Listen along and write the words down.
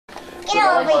Get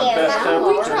over here.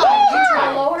 You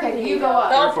try lower. You go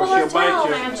up. Don't pull her She'll bite tail,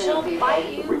 you. man. She'll bite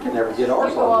you. We can never get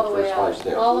ours on the first place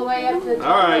there. All the way up to the top.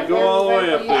 All right, go all the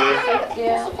way up there.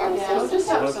 Yeah. Just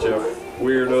up Bunch some of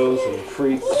weirdos and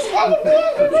freaks.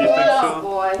 more.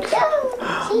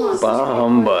 Boy.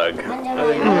 Humbug. I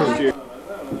think next year.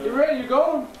 You ready? You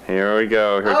going? Here we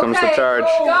go. Here comes the Okay, charge.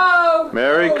 Go.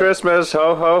 Merry Christmas.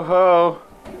 Ho, ho, ho.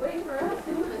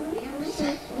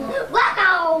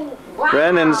 Wow.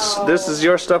 Brandon's, this is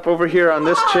your stuff over here on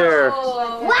this chair.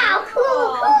 Wow,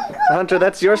 cool. Hunter,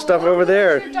 that's your stuff over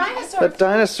there. Dinosaur. That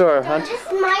dinosaur, Hunter. This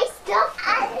is my stuff.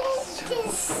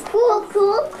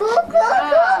 Cool.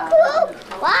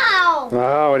 Wow.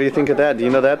 Wow, what do you think of that? Do you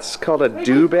know that's called a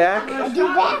dewback?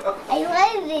 I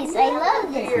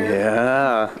love this.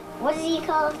 Yeah, What is he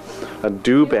called? a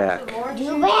dewback.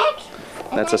 Dewback?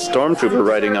 That's a stormtrooper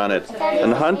writing on it.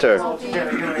 And Hunter,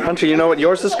 you know what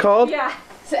yours is called? Yeah,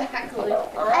 exactly.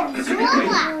 A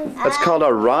Jula. That's called a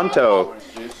Ronto.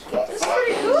 It's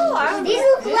pretty cool. These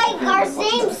look like our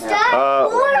same stuff.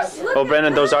 Oh,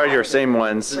 Brandon, those are your same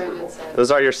ones.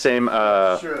 Those are your same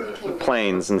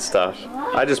planes and stuff.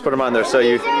 I just put them on there so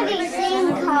you. These are the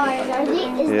same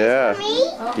colors. Is Yeah. this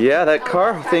for me? Yeah, that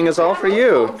car thing is all for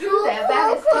you.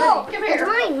 That is Cool. funny. Come It's here.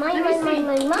 mine.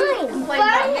 Play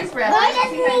about his breath. Why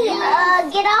doesn't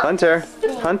he get off?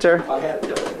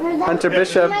 Hunter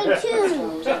Bishop. My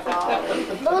shoes. Those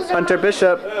are Hunter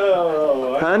Bishop.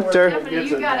 Oh, Hunter.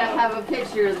 You gotta have a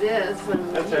picture of this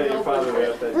when That's how your father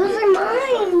got that. Those are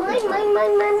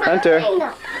mine. Hunter.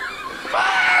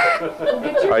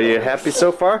 Are you happy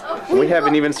so far? We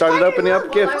haven't even started opening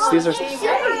up gifts. These are.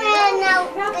 Superman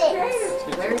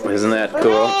outfits. Isn't that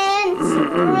cool?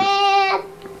 Superman.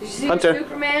 Did you see Hunter,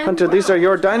 Superman? Hunter, these are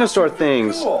your dinosaur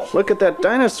things. Look at that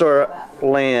dinosaur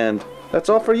land. That's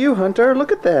all for you, Hunter.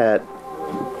 Look at that.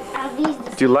 Are these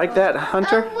Do you like that,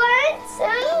 Hunter?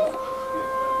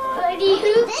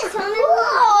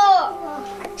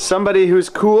 Somebody who's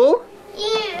cool?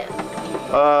 Yeah.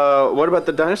 What about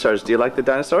the dinosaurs? Do you like the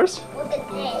dinosaurs? Look at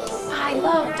this. I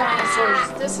love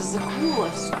dinosaurs. This is the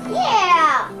coolest.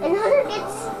 Yeah. And Hunter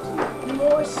gets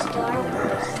more Star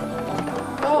Wars.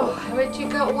 Oh, I bet you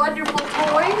got wonderful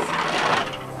toys.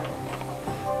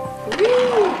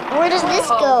 Where does this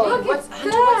go? What's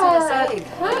inside?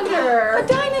 Hunter. A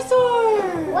dinosaur.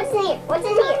 What's in here? What's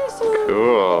in here?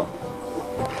 Cool.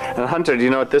 And Hunter, do you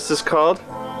know what this is called?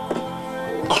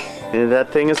 And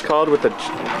that thing is called with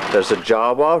there's a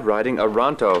Jawa riding a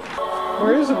Ronto.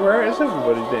 Where is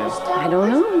everybody then? I don't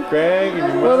know. Greg and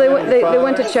your Well, mother and your they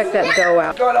went to father? check that dough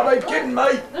out. God, am I kidding,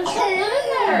 mate? There's something in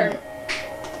there.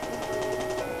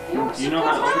 Do you know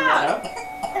how to open that up?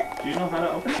 Do you know how to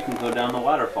open it? You can go down the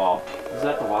waterfall. Is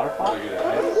that the waterfall?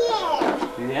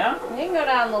 Yeah. Yeah? You can go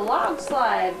down the log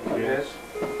slide. Yes.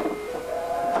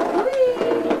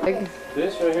 Big-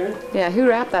 This right here? Yeah, who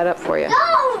wrapped that up for you? Go!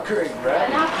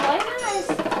 Now play nice.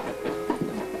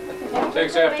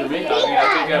 Takes after me. I mean, I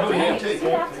take after him. See,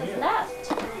 that's his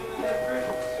nest.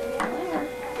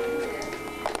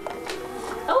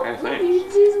 Oh, Yeah, look, thanks. you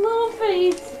can see his little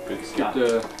face. Get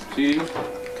the CD.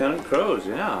 Counting crows,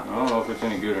 yeah. I don't know if it's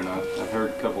any good or not. I've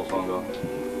heard a couple songs of it.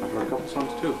 I've heard a couple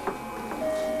songs too.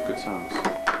 Good songs.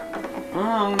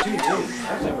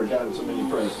 I've never gotten so many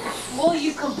presents. Well,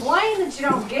 you complain that you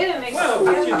don't get him. Well,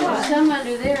 but you know. There's some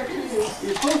under there, too. You're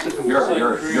supposed to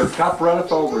complain. Your cup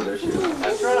runneth over this year.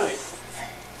 That's right.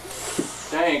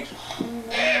 Thanks.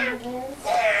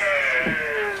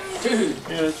 Dude,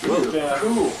 yeah, it's really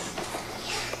cool.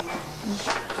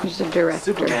 Who's the director?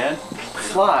 Superman,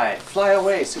 fly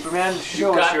away, Superman.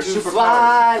 Show Got to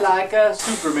fly like a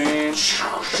Superman.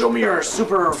 Show your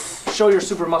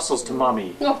super muscles to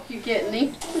mommy. Oh, you getting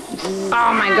me?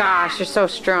 Oh my gosh, you're so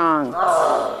strong.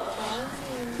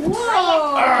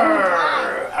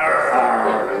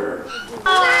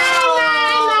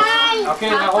 Okay,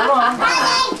 now hold on.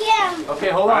 I like him. Okay,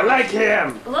 hold on. I like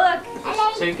him. Look.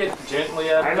 Take it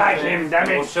gently out. I like him, damn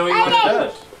it. We'll show you what it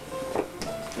does.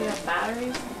 You have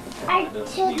batteries? I took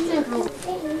the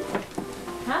thing.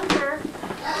 Hunter.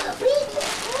 We took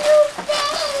new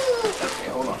thing. Okay,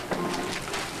 hold on.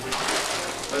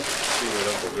 Let's see what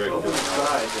Uncle Greg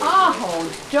does.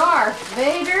 Oh, Darth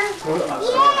Vader.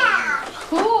 Yeah.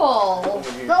 Cool.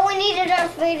 But we needed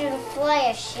Darth Vader to fly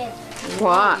a ship.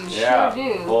 Watch. Sure do.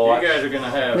 You guys are gonna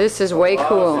have. This is way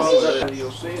cool.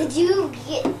 You'll see it. Did you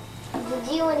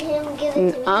and him give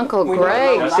it to me? Uncle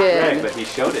Greg Greg, did. but he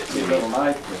showed it to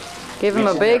me. Give him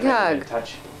a big hug.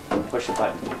 Touch. Push a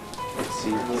button.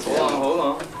 See. Hold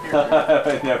on.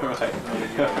 Never mind.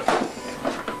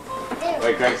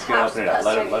 Wait, Greg's gonna open it up.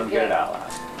 Let him get it out.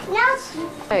 Now,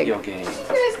 Egg. Video game. You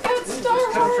guys got Star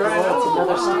Wars. That's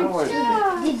another Star Wars.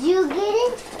 did you get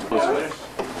it?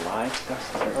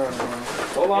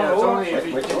 Hold on, hold on.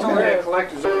 It's only a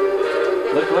collector's.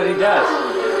 Look what he does.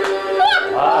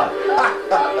 Wow.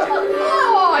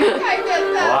 Oh, I can't get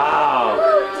that. Wow. Oh,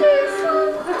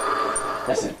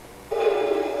 Listen.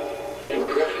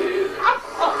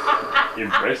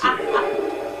 Impressive.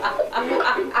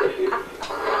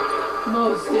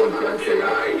 most impressive.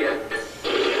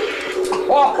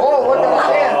 Oh,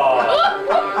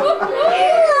 look at that.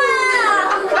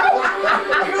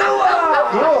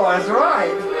 Cool, that's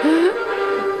right.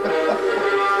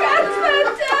 That's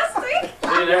fantastic.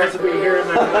 See, there's to be here in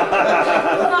there. 3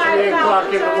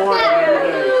 o'clock in the morning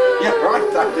every day. Yeah, right,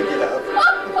 time to get up.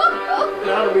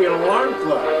 That'll be an alarm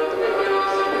clock.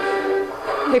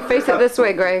 Hey, face it this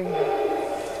way, Greg.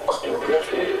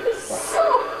 So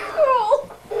cool.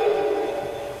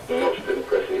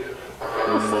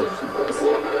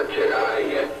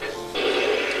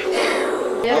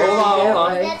 Hold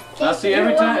on. Now see,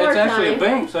 every time, One it's more actually a time.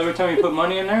 bank, so every time you put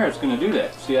money in there, it's gonna do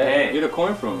that. See, I Hey. get a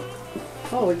coin from it.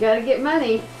 Oh, we gotta get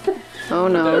money. Oh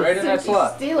Put that no. right in that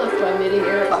slot. Steal it from me to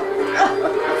hear it.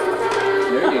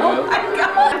 There you go.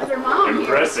 After mom here.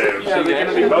 Impressive. Yeah, they're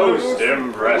gonna be Most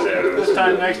impressive. This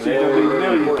time next year there'll be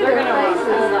millions. They're gonna make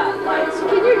that lights. Can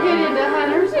you get into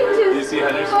Hunter's? He You just. see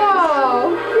how there's Oh,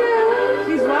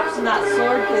 yeah. He's watching that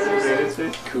sword because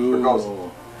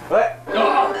Cool. What?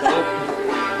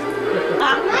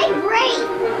 My brain.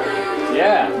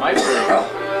 Yeah, my turn.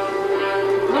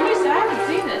 let me say, I haven't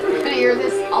seen it. I'm gonna hear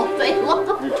this all day long.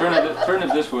 You turn it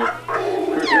this way.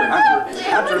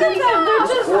 Hunter,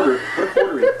 put a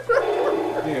quarter in.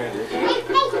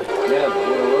 Yeah, but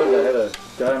what it was, I had a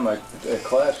guy in my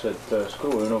class at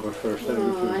school went over for a study Oh,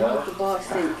 through I his hope house. the boss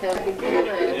didn't come to get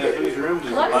it. Yeah, whose room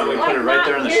does Let's, Why don't we put it right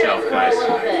there on the not shelf, hear it guys? for a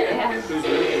little bit, yeah. whose room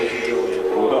does he go in?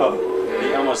 Whoa. He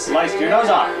almost sliced your nose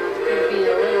off. Could be a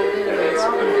little bit of a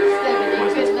problem with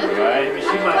Stephanie, couldn't it? Right? I mean, she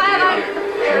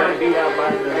might be out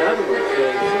buying another one.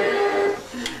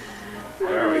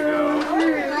 There we go. I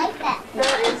like that.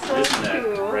 That is so Isn't that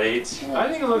cool. great? I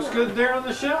think it looks good there on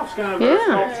the shelf. It's kind of Yeah. a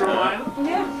sculptural item.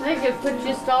 They could put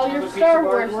just all your A piece Star of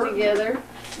Wars artwork. together.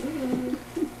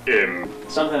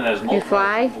 Something that has multiple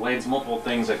fly? blades, multiple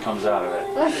things that comes out of it.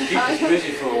 Keep us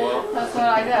busy for a while. That's what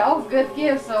I did. Oh, good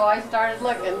gift. So I started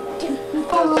looking.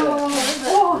 Oh!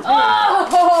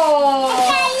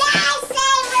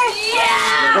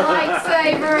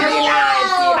 Lightsaber!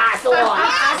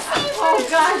 Oh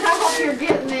gosh, I hope you're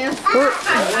getting this. I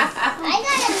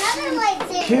got another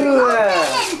lightsaber.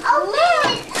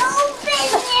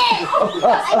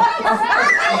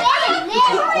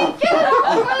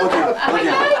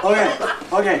 Open it!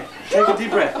 Okay. Take a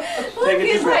deep breath. Take a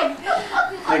deep breath.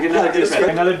 Take another deep breath.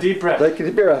 Another deep breath. Take a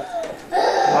deep breath.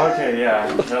 Okay,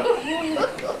 yeah. These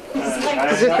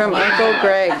are from Uncle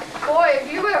Greg. Boy,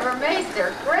 if you ever made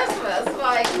their Christmas,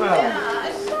 like,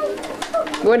 gosh.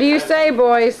 What do you say,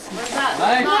 boys?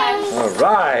 Nice. All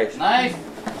right. Nice.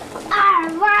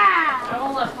 I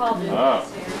won't let Paul do Oh.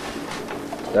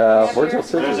 this Where's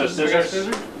the There's a scissors?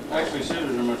 scissors. Actually,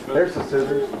 scissors are much better. There's the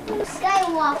scissors.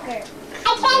 Skywalker.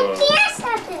 I can't hear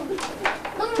something.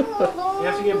 You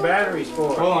have to get batteries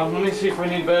for it. Hold on, let me see if we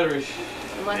need batteries. here.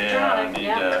 Yeah, I Electronic, need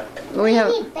yeah. We have.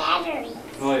 need batteries.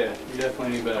 Oh yeah, you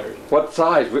definitely need batteries. What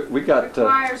size? We got.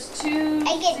 Requires two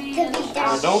I get C to and be a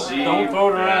done. Don't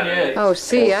vote around yet. Oh,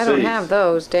 see, I don't C's. have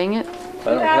those. Dang it. I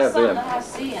don't have some them. that has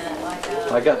C in it, like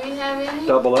I Do got we have any?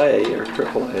 double A or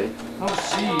triple A. Oh,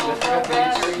 C, No that's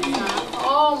batteries, huh?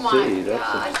 Oh my See, that's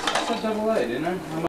a- gosh. That's a double A, didn't I?